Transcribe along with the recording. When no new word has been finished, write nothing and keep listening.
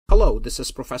this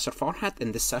is Professor Farhat.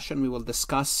 In this session, we will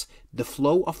discuss the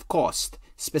flow of cost,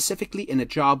 specifically in a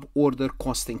job order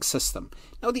costing system.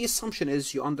 Now, the assumption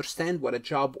is you understand what a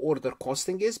job order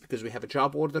costing is, because we have a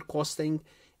job order costing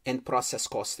and process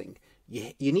costing.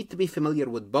 You need to be familiar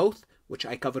with both, which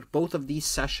I covered both of these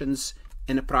sessions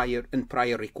in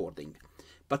prior recording.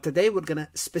 But today we're going to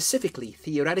specifically,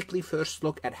 theoretically, first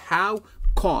look at how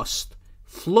cost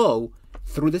flow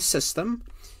through the system.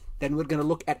 Then we're going to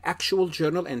look at actual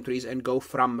journal entries and go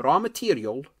from raw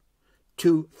material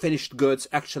to finished goods.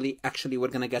 Actually, we're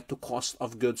going to get to cost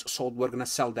of goods sold. We're going to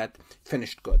sell that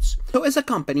finished goods. So as a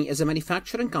company, as a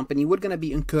manufacturing company, we're going to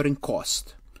be incurring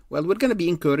cost. Well, we're going to be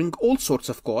incurring all sorts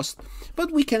of cost, but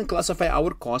we can classify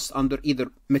our cost under either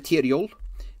material,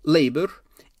 labor,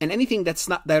 and anything that's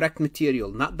not direct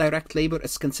material, not direct labor,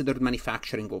 is considered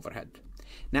manufacturing overhead.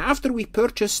 Now, after we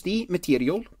purchase the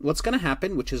material, what's going to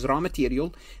happen, which is raw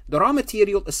material, the raw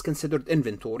material is considered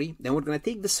inventory. Then we're going to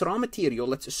take this raw material.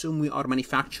 Let's assume we are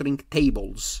manufacturing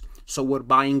tables. So we're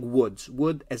buying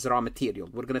wood as raw material.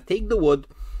 We're going to take the wood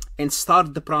and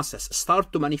start the process,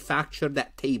 start to manufacture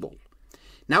that table.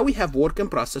 Now we have work in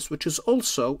process, which is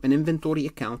also an inventory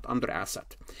account under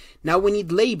asset. Now we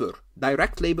need labor,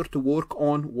 direct labor to work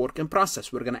on work in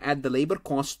process. We're going to add the labor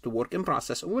cost to work in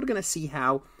process, and we're going to see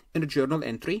how in a journal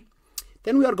entry.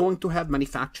 Then we are going to have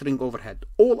manufacturing overhead.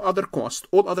 All other cost,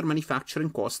 all other manufacturing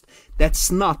cost, that's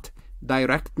not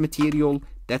direct material,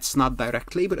 that's not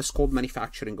direct labor, is called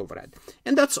manufacturing overhead.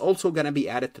 And that's also going to be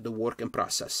added to the work in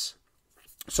process.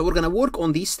 So we're going to work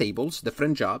on these tables,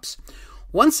 different jobs.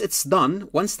 Once it's done,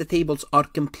 once the tables are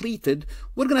completed,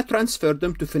 we're going to transfer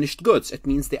them to finished goods. It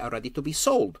means they are ready to be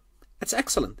sold. That's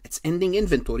excellent. It's ending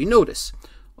inventory. Notice,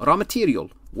 raw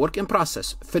material, work in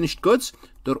process, finished goods,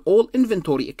 they're all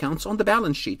inventory accounts on the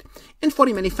balance sheet. And for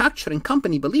a manufacturing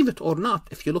company, believe it or not,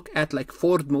 if you look at like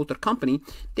Ford Motor Company,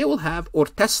 they will have, or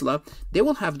Tesla, they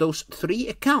will have those three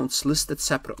accounts listed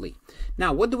separately.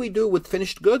 Now, what do we do with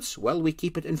finished goods? Well, we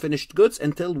keep it in finished goods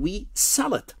until we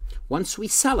sell it. Once we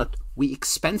sell it, we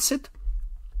expense it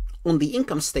on the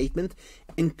income statement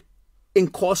in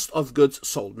cost of goods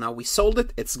sold. Now, we sold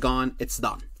it, it's gone, it's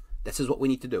done. This is what we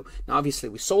need to do. Now, obviously,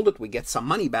 we sold it, we get some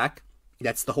money back.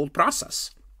 That's the whole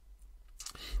process.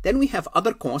 Then we have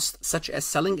other costs, such as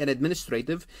selling and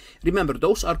administrative. Remember,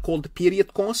 those are called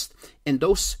period costs, and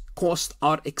those costs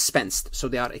are expensed. So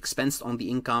they are expensed on the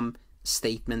income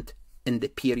statement in the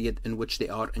period in which they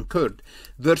are incurred.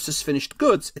 Versus finished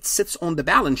goods, it sits on the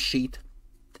balance sheet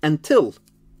until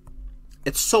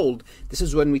it's sold. This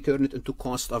is when we turn it into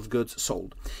cost of goods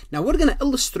sold. Now we're going to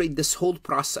illustrate this whole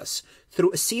process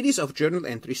through a series of journal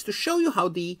entries to show you how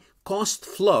the cost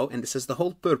flow, and this is the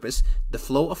whole purpose, the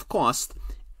flow of cost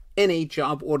in a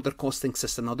job order costing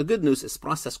system. Now the good news is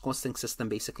process costing system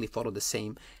basically follow the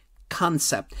same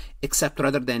concept, except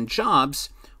rather than jobs,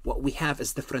 what we have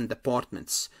is different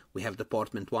departments. We have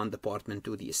department 1, department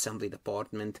 2, the assembly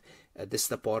department, this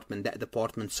department, that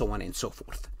department, so on and so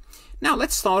forth. Now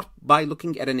let's start by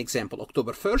looking at an example.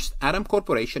 October 1st, Adam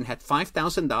Corporation had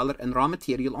 $5,000 in raw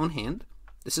material on hand.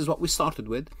 This is what we started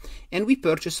with. And we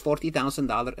purchased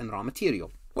 $40,000 in raw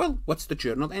material. Well, what's the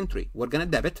journal entry? We're going to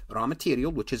debit raw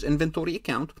material, which is inventory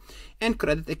account, and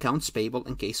credit accounts payable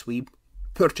in case we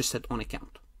purchased it on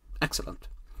account. Excellent.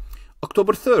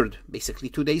 October 3rd, basically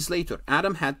 2 days later,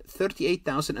 Adam had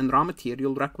 $38,000 in raw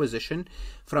material requisition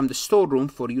from the storeroom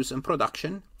for use in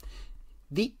production.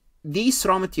 These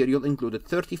raw material included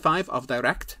 $35,000 of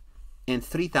direct and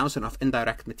 $3,000 of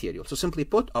indirect material. So simply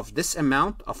put, of this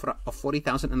amount of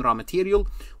 $40,000 in raw material,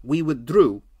 we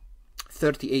withdrew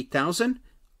 $38,000.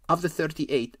 Of the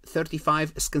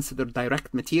 $35,000 is considered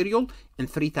direct material and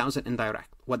 $3,000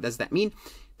 indirect. What does that mean?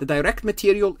 The direct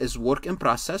material is work in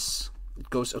process. It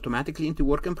goes automatically into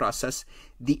work in process.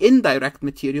 The indirect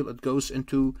material, it goes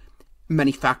into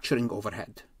manufacturing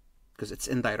overhead because it's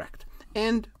indirect.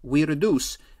 And we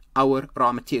reduce our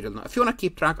raw material. Now, if you want to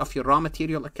keep track of your raw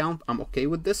material account, I'm okay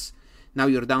with this. Now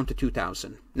you're down to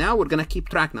 $2,000. Now we're going to keep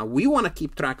track. Now we want to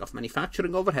keep track of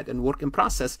manufacturing overhead and work in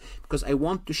process because I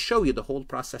want to show you the whole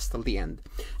process till the end.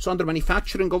 So under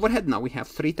manufacturing overhead, now we have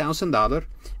 $3,000.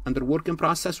 Under work in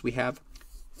process, we have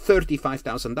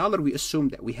 $35,000. We assume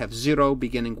that we have zero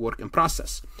beginning work in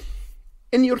process.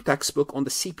 In your textbook on the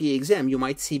CPA exam, you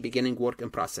might see beginning work in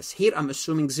process. Here I'm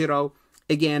assuming zero.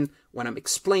 Again, when I'm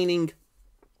explaining,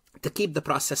 to keep the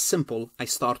process simple, I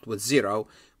start with zero,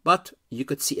 but you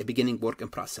could see a beginning work in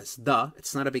process.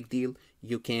 It's not a big deal.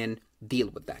 You can deal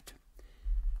with that.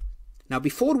 Now,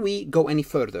 before we go any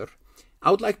further,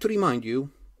 I would like to remind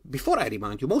you, before I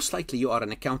remind you, most likely you are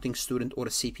an accounting student or a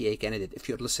CPA candidate if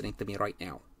you're listening to me right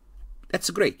now. That's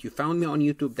great. You found me on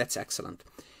YouTube. That's excellent.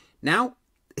 Now,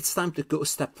 it's time to go a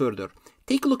step further.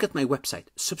 Take a look at my website.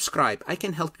 Subscribe. I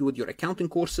can help you with your accounting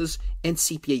courses and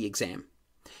CPA exam.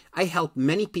 I help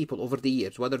many people over the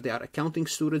years, whether they are accounting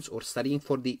students or studying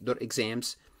for their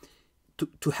exams,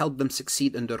 to help them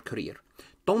succeed in their career.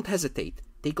 Don't hesitate.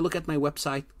 Take a look at my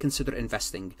website. Consider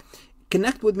investing.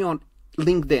 Connect with me on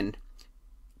LinkedIn.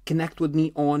 Connect with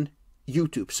me on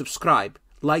YouTube. Subscribe.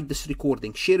 Like this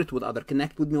recording. Share it with others.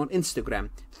 Connect with me on Instagram,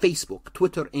 Facebook,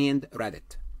 Twitter, and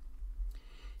Reddit.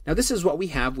 Now this is what we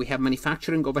have. We have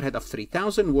manufacturing overhead of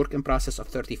 $3,000, work in process of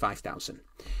 $35,000.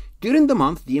 During the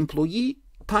month, the employee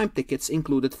time tickets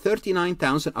included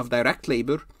 $39,000 of direct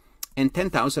labor and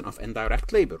 $10,000 of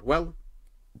indirect labor. Well,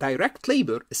 direct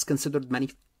labor is considered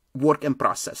work in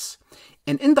process,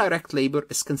 and indirect labor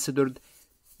is considered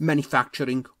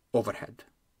manufacturing overhead.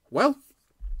 Well,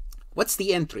 what's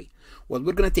the entry? Well,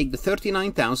 we're going to take the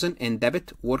 $39,000 and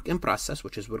debit work in process,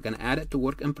 which is we're going to add it to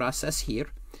work in process here.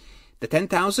 The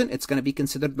 $10,000, it's going to be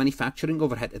considered manufacturing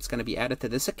overhead. It's going to be added to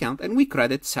this account, and we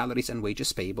credit salaries and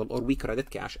wages payable, or we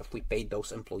credit cash if we paid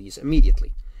those employees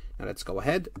immediately. Now let's go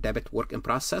ahead. Debit work in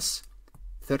process,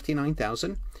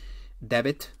 $39,000.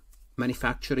 Debit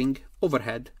manufacturing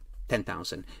overhead,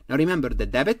 $10,000. Now remember, the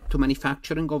debit to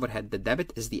manufacturing overhead, the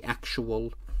debit is the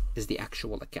actual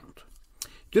account.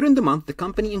 During the month, the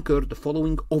company incurred the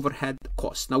following overhead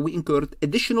costs. Now we incurred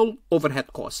additional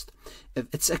overhead cost.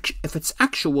 If it's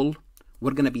actual,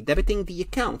 we're going to be debiting the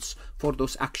accounts for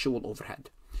those actual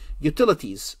overhead.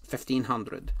 Utilities,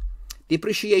 $1,500.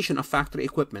 Depreciation of factory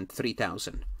equipment,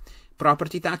 $3,000.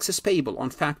 Property taxes payable on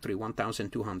factory,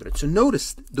 $1,200. So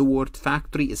notice the word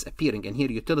factory is appearing, and here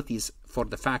utilities for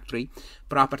the factory,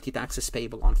 property taxes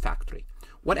payable on factory.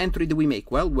 What entry do we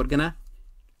make? Well, we're going to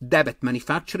debit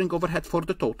manufacturing overhead for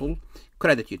the total,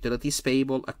 credit utilities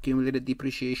payable, accumulated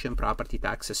depreciation, property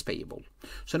taxes payable.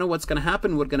 So now what's going to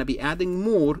happen? We're going to be adding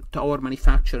more to our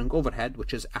manufacturing overhead,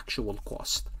 which is actual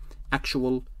cost.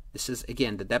 Actual, this is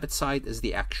again, the debit side is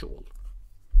the actual.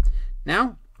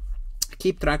 Now,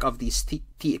 keep track of these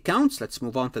T accounts. Let's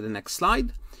move on to the next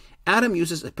slide. Adam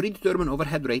uses a predetermined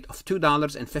overhead rate of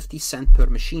 $2.50 per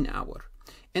machine hour.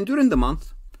 And during the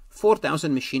month,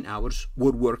 4,000 machine hours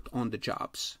were worked on the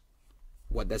jobs.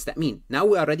 What does that mean? Now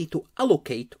we are ready to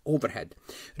allocate overhead.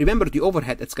 Remember, the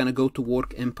overhead, it's going to go to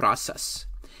work in process.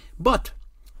 But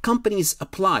companies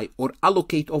apply or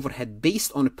allocate overhead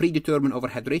based on a predetermined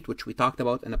overhead rate, which we talked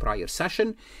about in a prior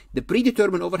session. The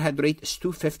predetermined overhead rate is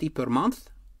 $250 per month.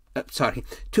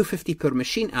 $250 per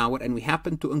machine hour, and we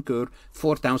happen to incur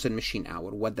 4,000 machine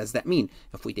hour. What does that mean?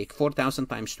 If we take 4,000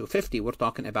 times 250, we're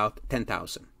talking about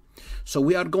 10,000. So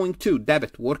we are going to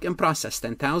debit work in process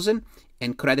 10,000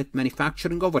 and credit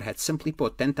manufacturing overhead. Simply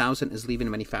put, 10,000 is leaving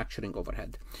manufacturing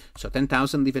overhead. So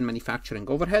 10,000 leaving manufacturing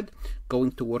overhead,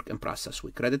 going to work in process.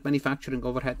 We credit manufacturing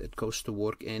overhead, it goes to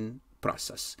work in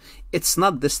process. It's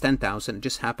not this 10,000, it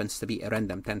just happens to be a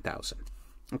random 10,000.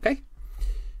 Okay?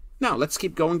 Now let's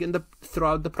keep going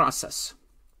throughout the process.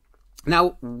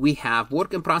 Now we have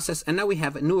work in process, and now we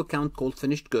have a new account called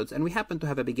finished goods, and we happen to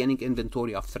have a beginning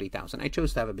inventory of 3,000. I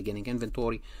chose to have a beginning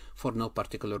inventory for no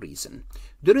particular reason.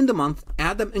 During the month,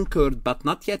 Adam incurred but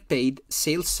not yet paid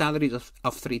sales salaries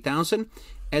of 3,000,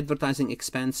 advertising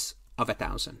expense of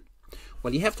 1,000.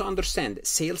 Well, you have to understand,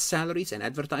 sales salaries and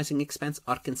advertising expense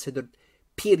are considered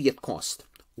period cost.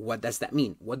 What does that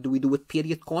mean? What do we do with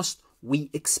period cost?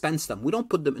 We expense them. We don't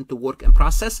put them into work in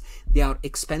process. They are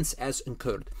expense as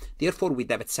incurred. Therefore, we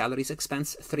debit salaries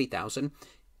expense 3,000,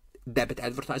 debit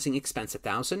advertising expense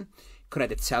 1,000,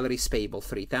 credit salaries payable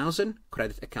 3,000,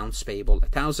 credit accounts payable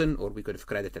 1,000, or we could have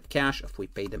credited cash if we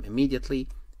pay them immediately.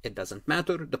 It doesn't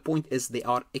matter. The point is they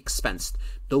are expensed.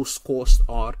 Those costs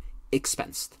are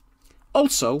expensed.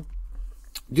 Also,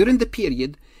 during the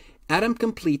period, Adam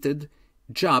completed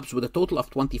jobs with a total of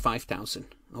 25,000.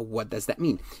 What does that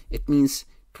mean? It means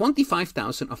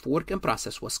 25,000 of work in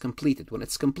process was completed. When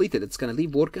it's completed, it's going to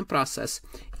leave work in process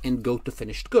and go to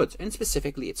finished goods. And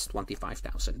specifically, it's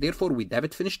 25,000. Therefore, we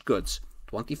debit finished goods,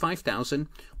 25,000.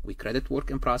 We credit work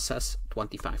in process,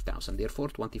 25,000. Therefore,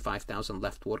 25,000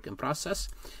 left work in process,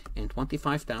 and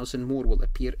 25,000 more will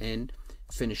appear in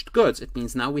finished goods. It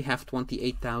means now we have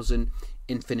 28,000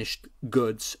 in finished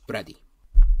goods ready.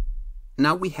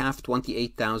 Now we have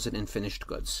 28,000 in finished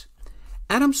goods.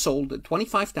 Adam sold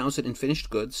 25,000 in finished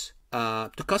goods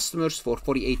to customers for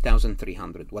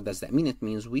 48,300. What does that mean? It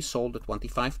means we sold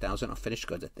 25,000 of finished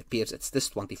goods. It appears it's this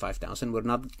 25,000.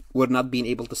 We're not being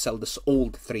able to sell this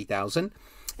old 3,000.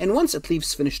 And once it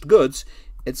leaves finished goods,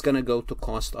 it's going to go to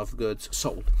cost of goods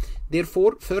sold.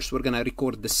 Therefore, first we're going to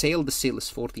record the sale. The sale is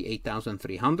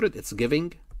 48,300. It's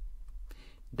giving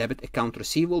debit account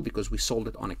receivable because we sold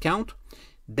it on account.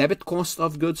 Debit cost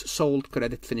of goods sold,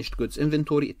 credit finished goods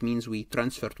inventory. It means we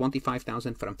transfer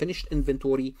 25,000 from finished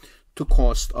inventory to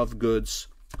cost of goods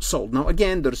sold. Now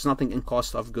again, there's nothing in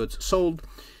cost of goods sold.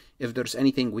 If there's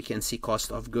anything, we can see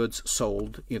cost of goods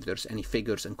sold. If there's any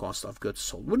figures in cost of goods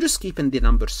sold, we're just keeping the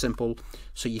numbers simple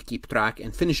so you keep track.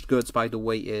 And finished goods, by the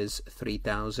way, is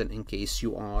 3,000 in case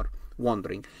you are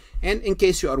wondering. And in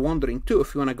case you are wondering too,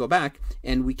 if you want to go back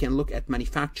and we can look at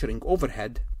manufacturing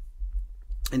overhead.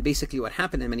 And basically what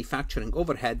happened in manufacturing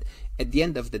overhead, at the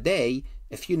end of the day,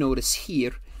 if you notice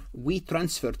here, we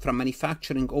transferred from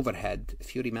manufacturing overhead,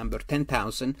 if you remember,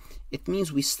 10,000. It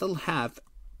means we still have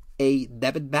a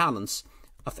debit balance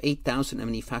of 8,000 in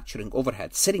manufacturing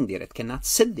overhead sitting there. It cannot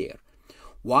sit there.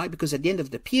 Why? Because at the end of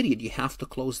the period, you have to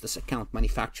close this account,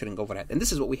 manufacturing overhead. And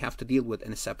this is what we have to deal with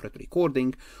in a separate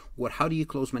recording, where how do you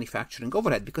close manufacturing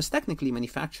overhead? Because technically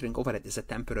manufacturing overhead is a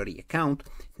temporary account.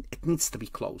 It needs to be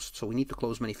closed. So we need to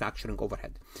close manufacturing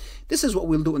overhead. This is what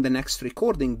we'll do in the next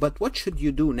recording. But what should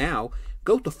you do now?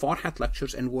 Go to Farhat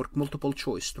Lectures and work multiple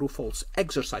choice, true, false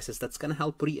exercises. That's going to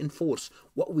help reinforce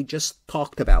what we just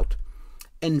talked about.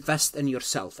 Invest in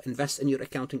yourself. Invest in your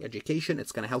accounting education.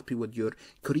 It's going to help you with your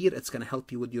career. It's going to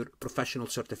help you with your professional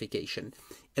certification.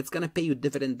 It's going to pay you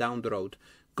dividend down the road.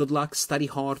 Good luck. Study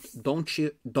hard. Don't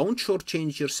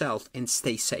shortchange yourself, and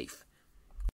stay safe.